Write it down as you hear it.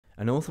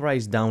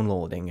Unauthorized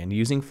downloading and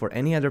using for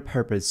any other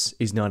purpose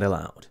is not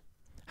allowed.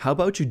 How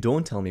about you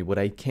don't tell me what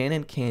I can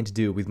and can't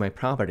do with my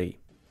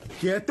property?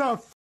 Get the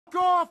f***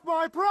 off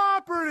my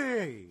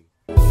property!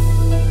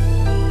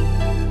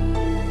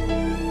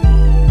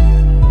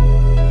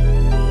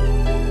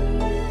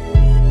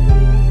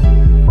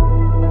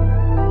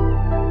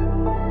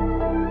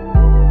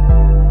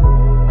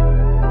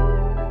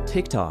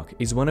 TikTok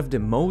is one of the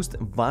most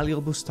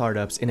valuable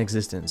startups in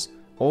existence,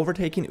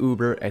 overtaking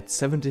Uber at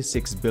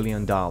 $76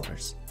 billion.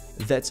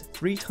 That's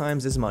 3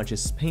 times as much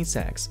as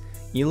SpaceX,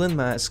 Elon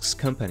Musk's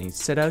company,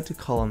 set out to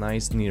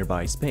colonize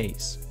nearby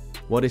space.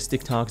 What is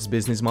TikTok's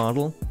business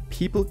model?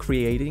 People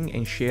creating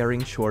and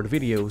sharing short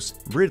videos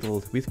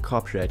riddled with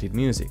copyrighted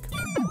music.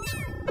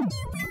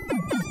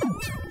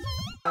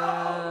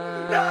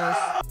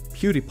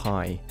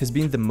 PewDiePie has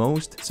been the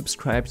most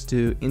subscribed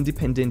to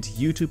independent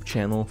YouTube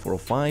channel for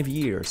 5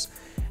 years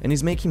and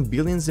is making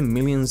billions and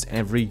millions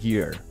every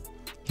year.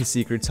 His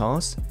secret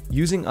sauce?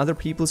 Using other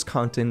people's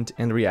content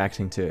and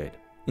reacting to it.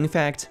 In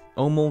fact,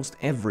 almost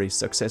every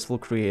successful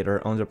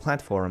creator on the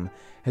platform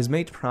has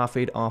made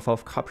profit off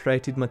of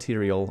copyrighted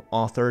material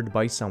authored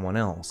by someone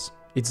else.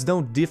 It's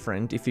no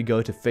different if you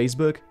go to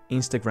Facebook,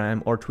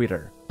 Instagram, or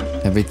Twitter.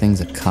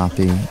 Everything's a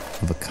copy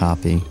of a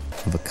copy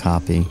of a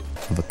copy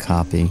of a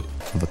copy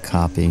of a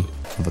copy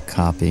of a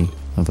copy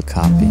of a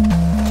copy.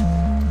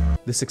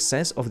 The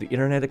success of the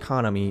internet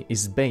economy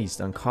is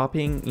based on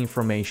copying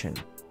information.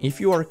 If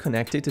you are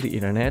connected to the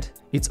internet,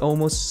 it's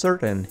almost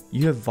certain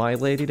you have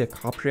violated a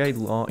copyright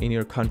law in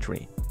your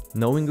country,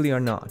 knowingly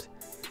or not.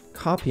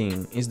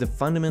 Copying is the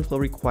fundamental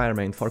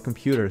requirement for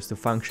computers to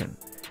function.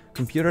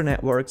 Computer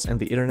networks and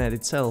the internet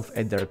itself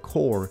at their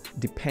core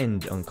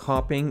depend on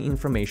copying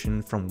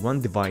information from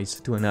one device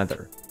to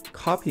another.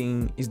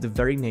 Copying is the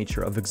very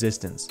nature of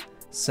existence.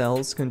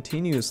 Cells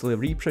continuously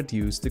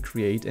reproduce to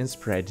create and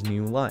spread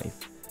new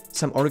life.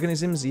 Some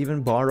organisms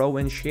even borrow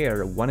and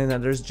share one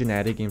another's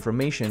genetic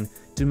information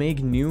to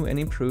make new and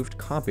improved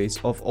copies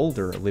of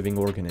older living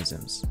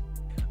organisms.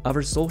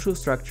 Our social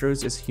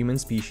structures as human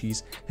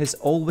species has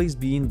always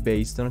been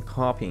based on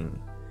copying.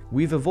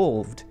 We've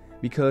evolved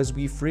because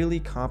we freely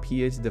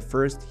copied the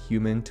first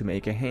human to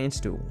make a hand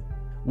tool.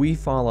 We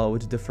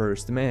followed the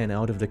first man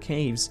out of the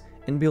caves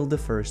and built the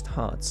first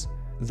huts.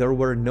 There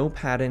were no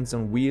patents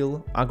on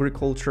wheel,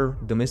 agriculture,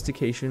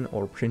 domestication,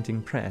 or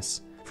printing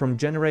press. From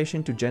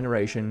generation to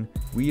generation,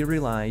 we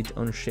relied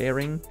on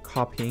sharing,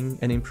 copying,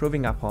 and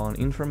improving upon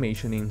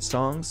information in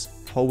songs,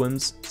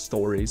 poems,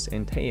 stories,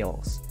 and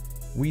tales.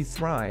 We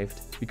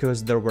thrived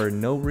because there were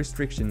no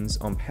restrictions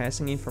on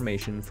passing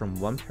information from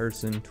one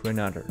person to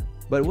another.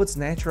 But what's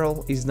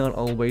natural is not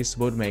always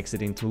what makes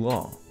it into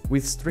law.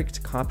 With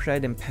strict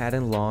copyright and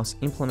patent laws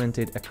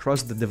implemented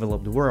across the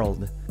developed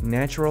world,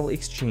 natural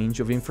exchange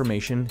of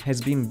information has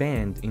been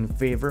banned in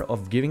favor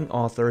of giving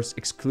authors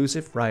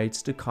exclusive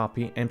rights to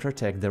copy and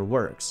protect their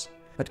works.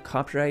 But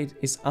copyright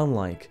is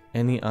unlike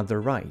any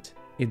other right.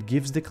 It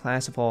gives the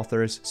class of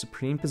authors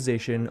supreme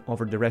position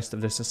over the rest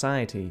of the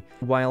society,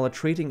 while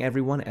treating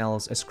everyone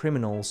else as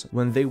criminals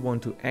when they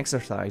want to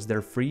exercise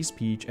their free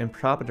speech and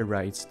property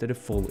rights to the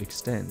full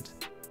extent.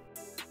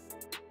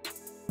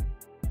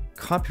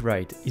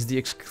 Copyright is the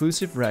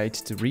exclusive right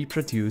to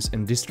reproduce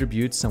and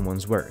distribute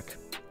someone's work.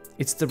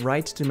 It's the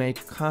right to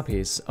make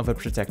copies of a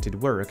protected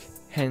work,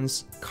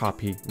 hence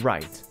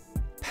copyright.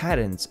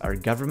 Patents are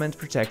government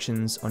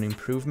protections on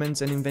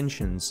improvements and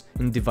inventions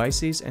in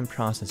devices and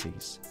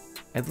processes.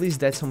 At least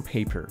that's on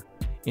paper.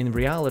 In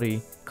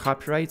reality,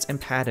 copyrights and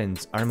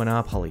patents are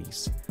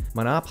monopolies.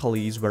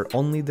 Monopolies where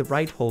only the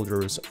right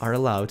holders are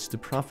allowed to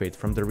profit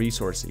from the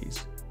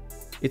resources.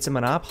 It's a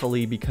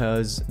monopoly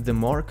because the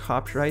more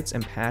copyrights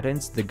and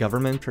patents the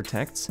government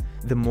protects,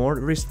 the more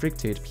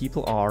restricted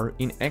people are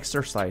in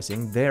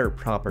exercising their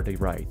property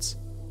rights.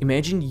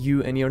 Imagine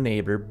you and your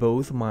neighbor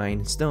both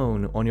mine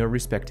stone on your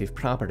respective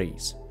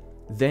properties.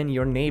 Then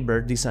your neighbor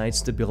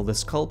decides to build a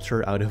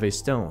sculpture out of a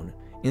stone.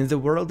 In the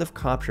world of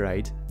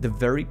copyright, the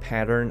very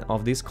pattern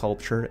of this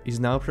sculpture is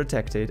now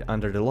protected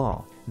under the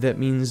law. That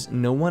means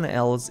no one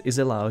else is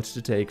allowed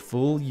to take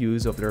full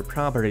use of their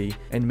property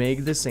and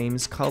make the same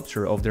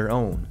sculpture of their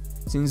own.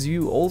 Since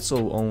you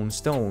also own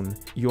stone,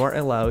 you are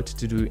allowed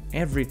to do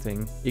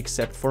everything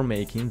except for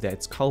making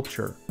that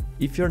sculpture.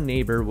 If your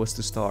neighbor was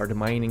to start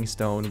mining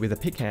stone with a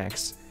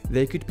pickaxe,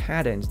 they could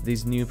patent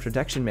this new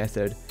production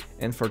method,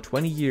 and for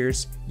 20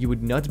 years you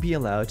would not be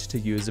allowed to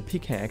use a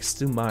pickaxe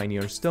to mine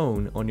your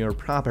stone on your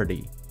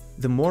property.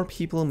 The more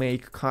people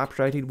make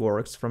copyrighted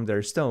works from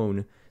their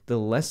stone, the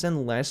less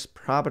and less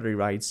property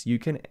rights you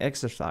can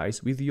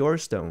exercise with your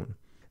stone.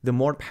 The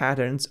more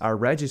patents are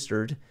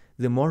registered,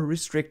 the more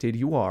restricted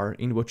you are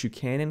in what you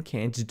can and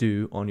can't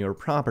do on your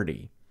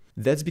property.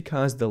 That's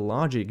because the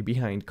logic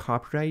behind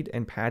copyright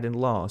and patent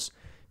laws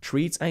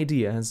treats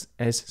ideas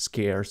as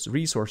scarce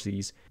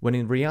resources, when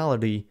in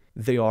reality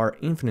they are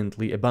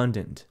infinitely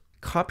abundant.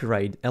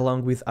 Copyright,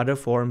 along with other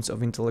forms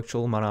of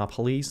intellectual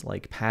monopolies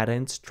like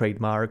patents,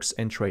 trademarks,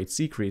 and trade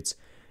secrets,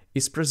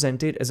 is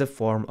presented as a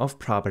form of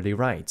property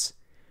rights.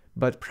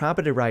 but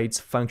property rights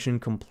function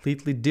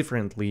completely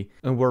differently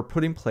and were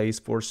put in place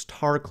for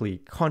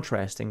starkly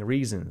contrasting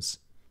reasons.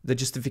 The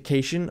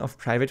justification of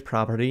private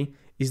property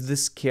is the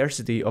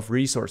scarcity of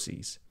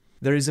resources.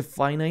 There is a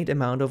finite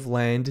amount of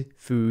land,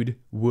 food,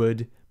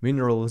 wood,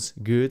 minerals,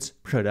 goods,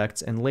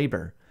 products, and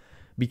labor.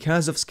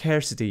 Because of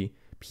scarcity,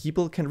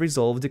 people can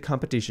resolve the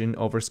competition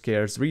over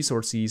scarce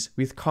resources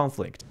with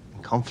conflict.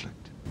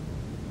 Conflict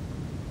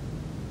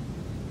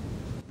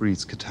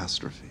breeds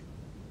catastrophe.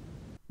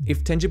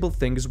 If tangible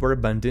things were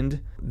abundant,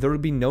 there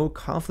would be no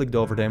conflict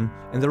over them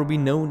and there would be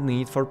no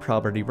need for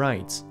property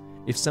rights.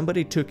 If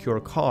somebody took your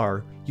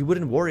car, you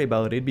wouldn't worry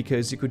about it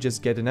because you could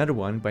just get another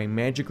one by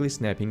magically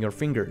snapping your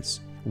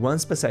fingers.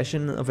 One's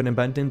possession of an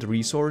abundant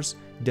resource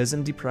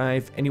doesn't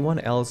deprive anyone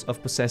else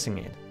of possessing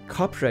it.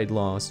 Copyright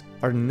laws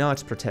are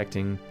not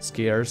protecting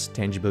scarce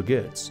tangible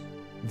goods.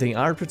 They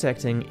are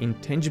protecting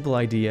intangible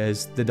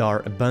ideas that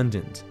are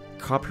abundant.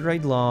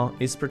 Copyright law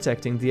is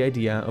protecting the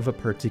idea of a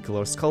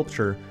particular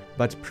sculpture,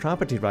 but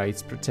property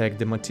rights protect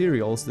the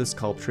materials the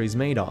sculpture is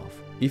made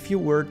of. If you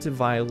were to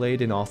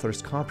violate an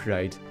author's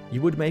copyright,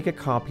 you would make a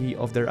copy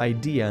of their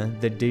idea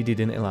that they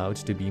didn't allow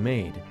to be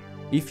made.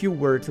 If you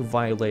were to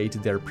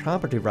violate their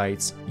property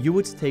rights, you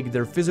would take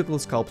their physical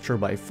sculpture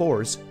by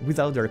force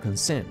without their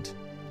consent.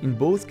 In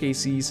both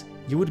cases,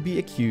 you would be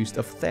accused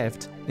of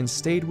theft and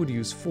state would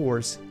use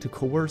force to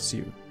coerce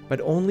you. But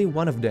only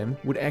one of them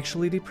would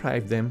actually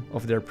deprive them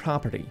of their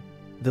property.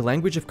 The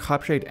language of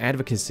copyright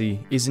advocacy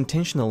is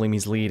intentionally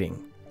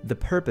misleading. The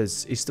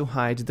purpose is to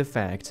hide the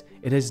fact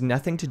it has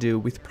nothing to do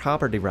with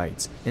property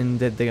rights and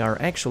that they are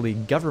actually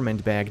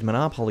government-backed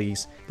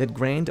monopolies that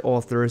grant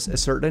authors a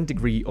certain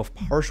degree of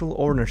partial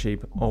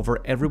ownership over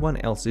everyone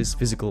else's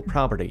physical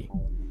property.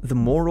 The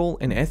moral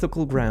and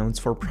ethical grounds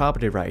for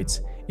property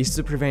rights is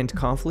to prevent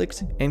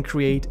conflict and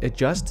create a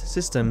just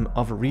system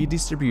of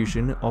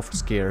redistribution of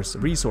scarce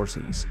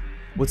resources.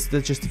 What's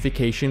the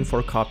justification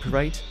for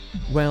copyright?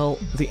 Well,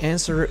 the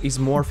answer is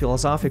more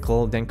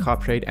philosophical than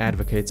copyright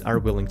advocates are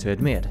willing to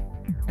admit.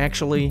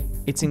 Actually,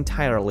 it's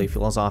entirely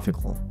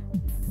philosophical.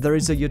 There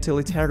is a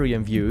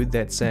utilitarian view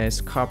that says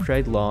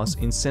copyright laws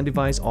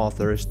incentivize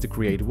authors to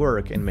create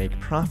work and make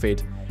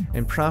profit,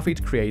 and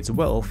profit creates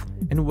wealth,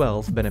 and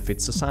wealth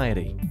benefits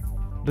society.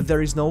 But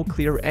there is no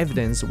clear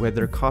evidence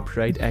whether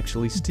copyright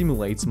actually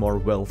stimulates more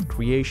wealth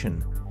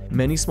creation.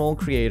 Many small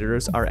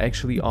creators are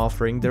actually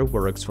offering their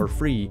works for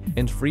free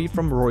and free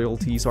from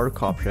royalties or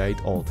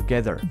copyright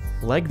altogether,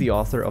 like the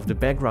author of the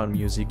background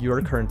music you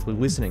are currently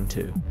listening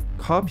to.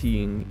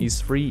 Copying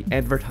is free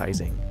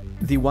advertising.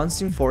 The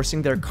ones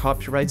enforcing their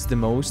copyrights the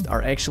most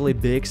are actually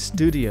big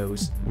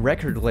studios,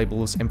 record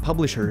labels, and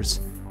publishers,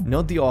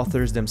 not the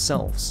authors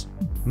themselves.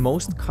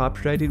 Most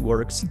copyrighted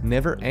works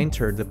never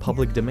enter the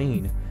public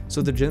domain,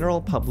 so the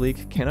general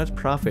public cannot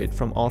profit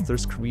from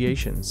authors'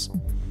 creations.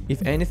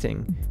 If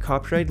anything,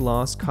 copyright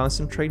laws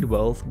concentrate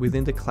wealth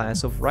within the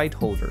class of right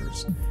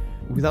holders.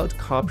 Without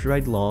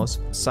copyright laws,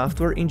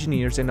 software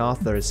engineers and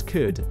authors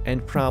could,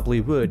 and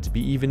probably would, be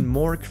even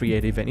more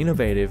creative and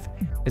innovative,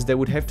 as they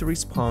would have to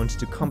respond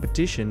to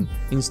competition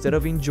instead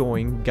of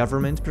enjoying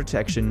government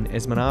protection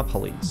as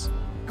monopolies.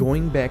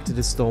 Going back to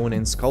the stone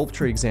and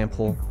sculpture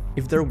example,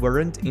 if there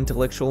weren't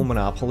intellectual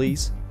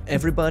monopolies,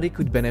 everybody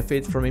could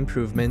benefit from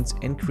improvements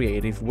and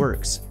creative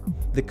works.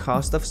 The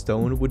cost of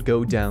stone would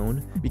go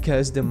down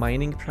because the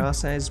mining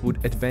process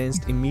would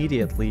advance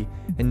immediately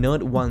and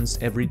not once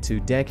every 2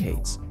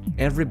 decades.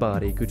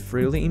 Everybody could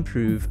freely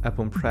improve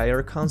upon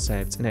prior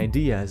concepts and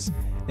ideas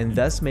and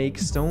thus make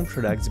stone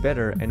products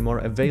better and more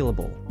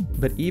available.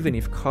 But even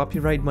if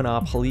copyright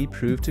monopoly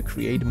proved to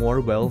create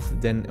more wealth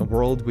than a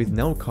world with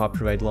no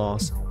copyright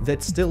laws,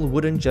 that still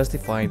wouldn't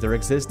justify their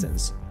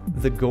existence.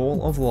 The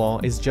goal of law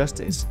is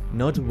justice,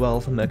 not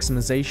wealth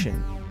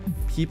maximization.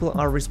 People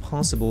are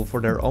responsible for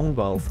their own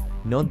wealth,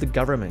 not the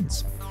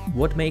government's.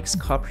 What makes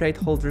copyright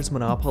holders'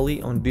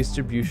 monopoly on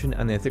distribution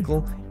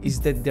unethical is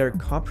that their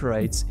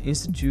copyrights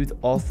institute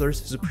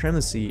authors'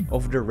 supremacy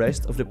over the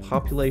rest of the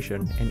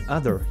population and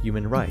other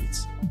human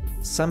rights.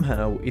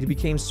 Somehow, it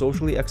became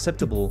socially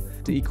acceptable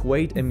to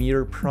equate a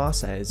mere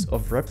process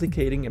of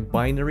replicating a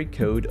binary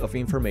code of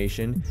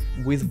information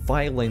with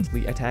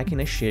violently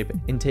attacking a ship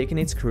and taking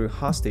its crew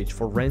hostage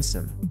for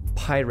ransom.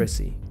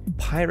 Piracy.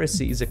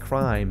 Piracy is a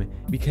crime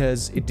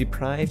because it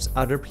deprives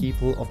other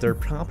people of their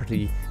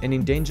property and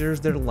endangers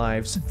their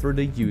lives through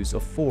the use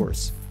of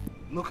force.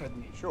 Look at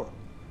me, sure.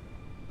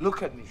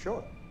 Look at me,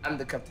 sure. I'm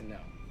the captain now.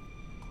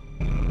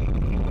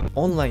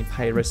 Online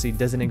piracy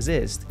doesn't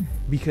exist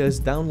because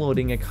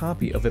downloading a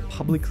copy of a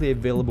publicly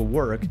available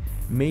work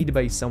made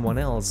by someone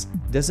else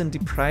doesn't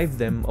deprive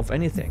them of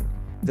anything.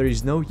 There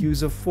is no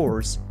use of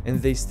force and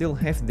they still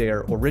have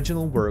their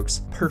original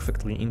works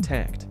perfectly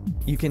intact.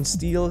 You can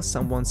steal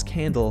someone's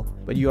candle,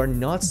 but you are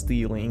not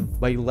stealing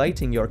by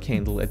lighting your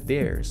candle at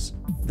theirs.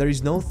 There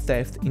is no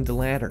theft in the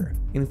latter.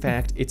 In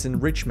fact, it's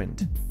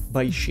enrichment.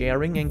 By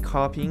sharing and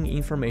copying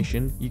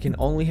information, you can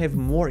only have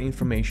more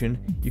information,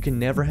 you can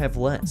never have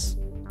less.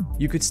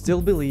 You could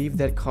still believe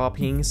that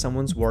copying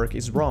someone's work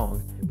is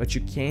wrong, but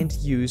you can't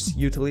use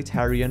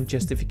utilitarian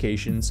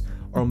justifications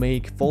or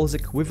make false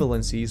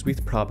equivalencies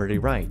with property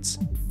rights.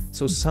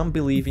 So some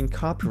believe in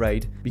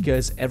copyright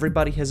because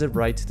everybody has a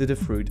right to the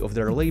fruit of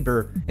their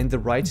labor, and the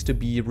right to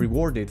be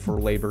rewarded for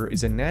labor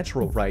is a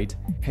natural right,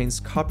 hence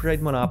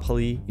copyright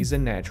monopoly is a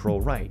natural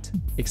right.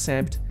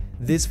 Except,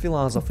 this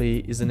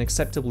philosophy is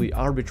unacceptably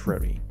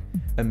arbitrary.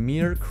 A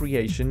mere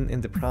creation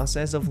in the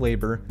process of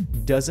labor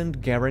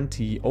doesn't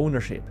guarantee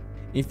ownership.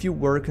 If you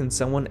work on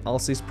someone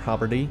else's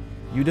property,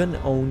 you don't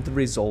own the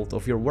result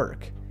of your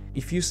work.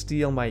 If you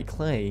steal my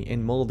clay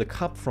and mold a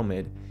cup from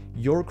it,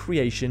 your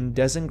creation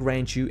doesn't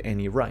grant you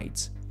any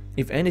rights.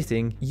 If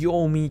anything, you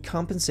owe me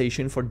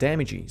compensation for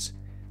damages.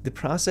 The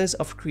process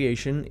of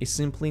creation is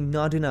simply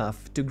not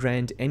enough to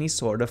grant any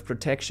sort of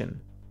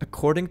protection.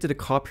 According to the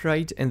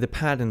copyright and the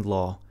patent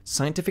law,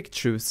 scientific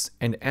truths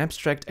and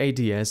abstract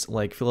ideas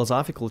like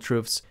philosophical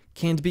truths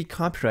can't be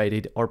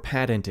copyrighted or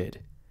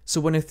patented.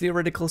 So when a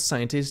theoretical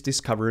scientist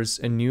discovers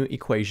a new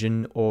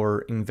equation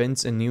or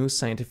invents a new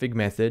scientific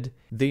method,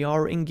 they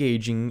are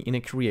engaging in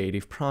a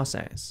creative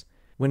process.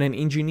 When an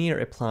engineer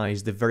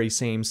applies the very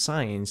same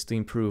science to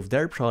improve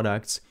their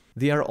products,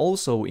 they are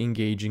also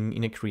engaging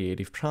in a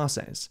creative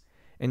process.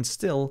 And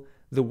still,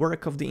 the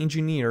work of the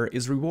engineer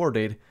is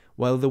rewarded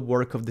while the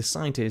work of the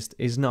scientist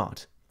is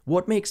not.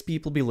 What makes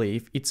people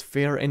believe it's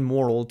fair and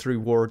moral to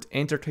reward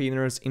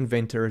entertainers,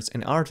 inventors,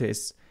 and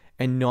artists,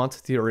 and not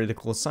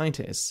theoretical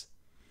scientists?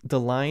 The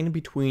line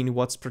between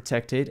what's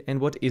protected and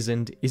what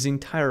isn't is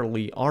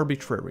entirely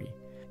arbitrary.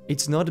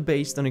 It's not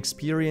based on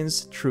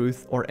experience,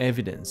 truth, or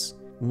evidence.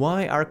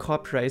 Why are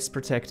copyrights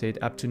protected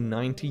up to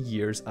 90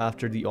 years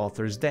after the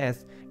author's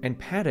death, and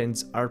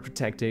patents are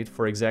protected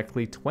for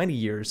exactly 20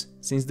 years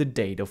since the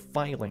date of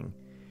filing?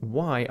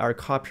 Why are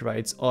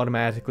copyrights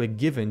automatically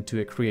given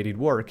to a created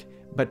work,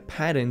 but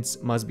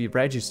patents must be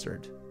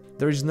registered?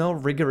 There is no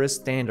rigorous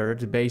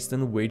standard based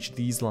on which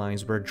these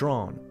lines were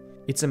drawn.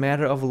 It's a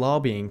matter of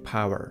lobbying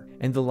power,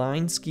 and the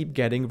lines keep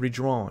getting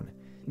redrawn.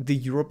 The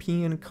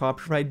European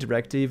Copyright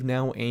Directive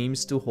now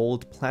aims to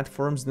hold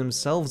platforms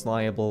themselves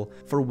liable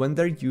for when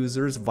their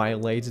users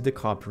violate the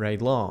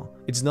copyright law.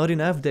 It's not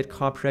enough that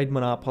copyright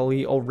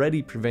monopoly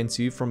already prevents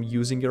you from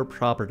using your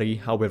property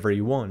however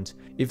you want.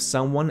 If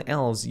someone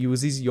else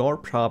uses your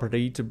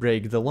property to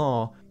break the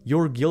law,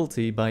 you're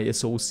guilty by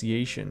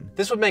association.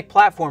 This would make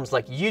platforms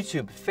like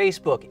YouTube,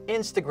 Facebook,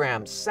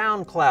 Instagram,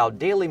 SoundCloud,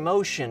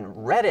 Dailymotion,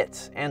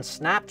 Reddit, and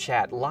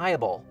Snapchat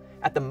liable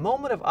at the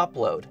moment of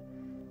upload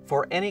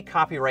for any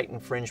copyright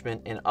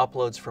infringement in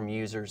uploads from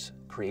users,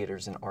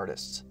 creators, and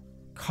artists.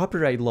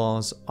 Copyright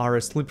laws are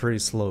a slippery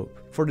slope.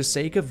 For the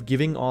sake of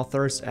giving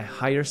authors a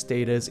higher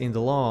status in the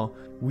law,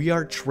 we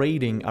are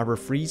trading our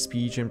free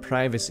speech and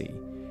privacy.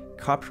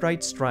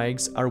 Copyright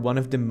strikes are one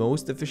of the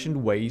most efficient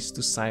ways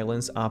to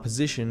silence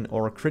opposition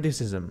or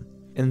criticism,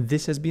 and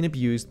this has been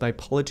abused by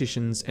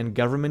politicians and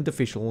government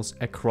officials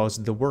across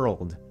the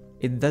world.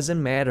 It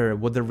doesn't matter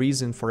what the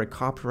reason for a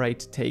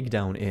copyright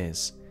takedown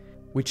is,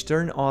 which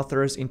turn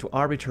authors into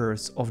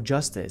arbiters of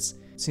justice,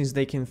 since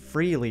they can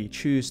freely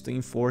choose to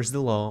enforce the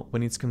law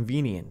when it's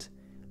convenient,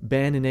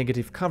 ban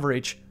negative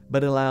coverage,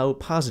 but allow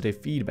positive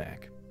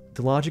feedback.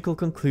 The logical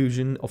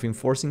conclusion of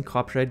enforcing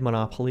copyright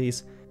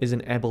monopolies is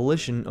an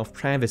abolition of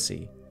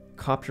privacy.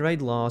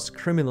 Copyright laws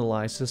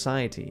criminalize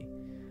society.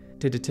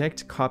 To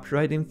detect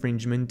copyright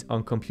infringement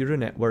on computer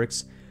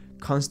networks,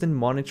 constant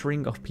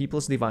monitoring of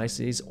people's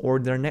devices or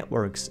their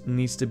networks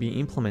needs to be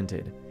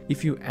implemented.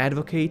 If you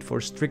advocate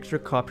for stricter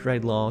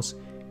copyright laws,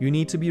 you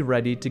need to be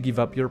ready to give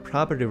up your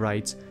property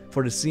rights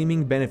for the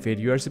seeming benefit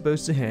you are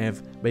supposed to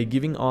have by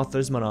giving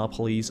authors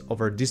monopolies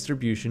over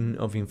distribution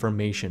of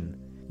information.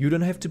 You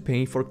don't have to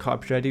pay for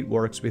copyrighted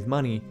works with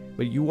money,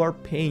 but you are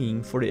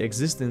paying for the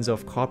existence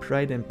of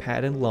copyright and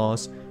patent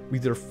laws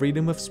with your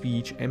freedom of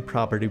speech and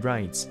property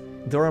rights.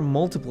 There are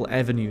multiple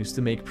avenues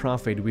to make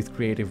profit with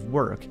creative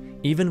work,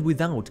 even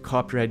without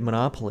copyright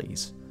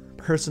monopolies.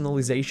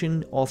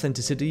 Personalization,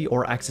 authenticity,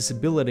 or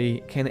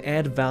accessibility can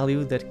add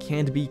value that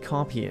can't be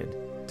copied.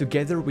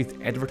 Together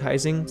with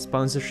advertising,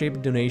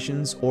 sponsorship,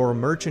 donations, or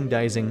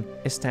merchandising,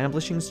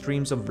 establishing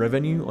streams of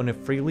revenue on a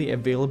freely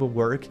available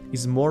work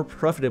is more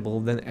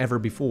profitable than ever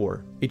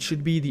before. It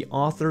should be the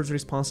author's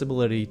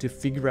responsibility to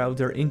figure out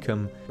their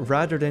income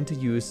rather than to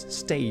use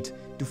state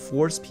to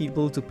force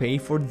people to pay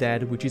for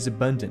that which is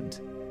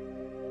abundant.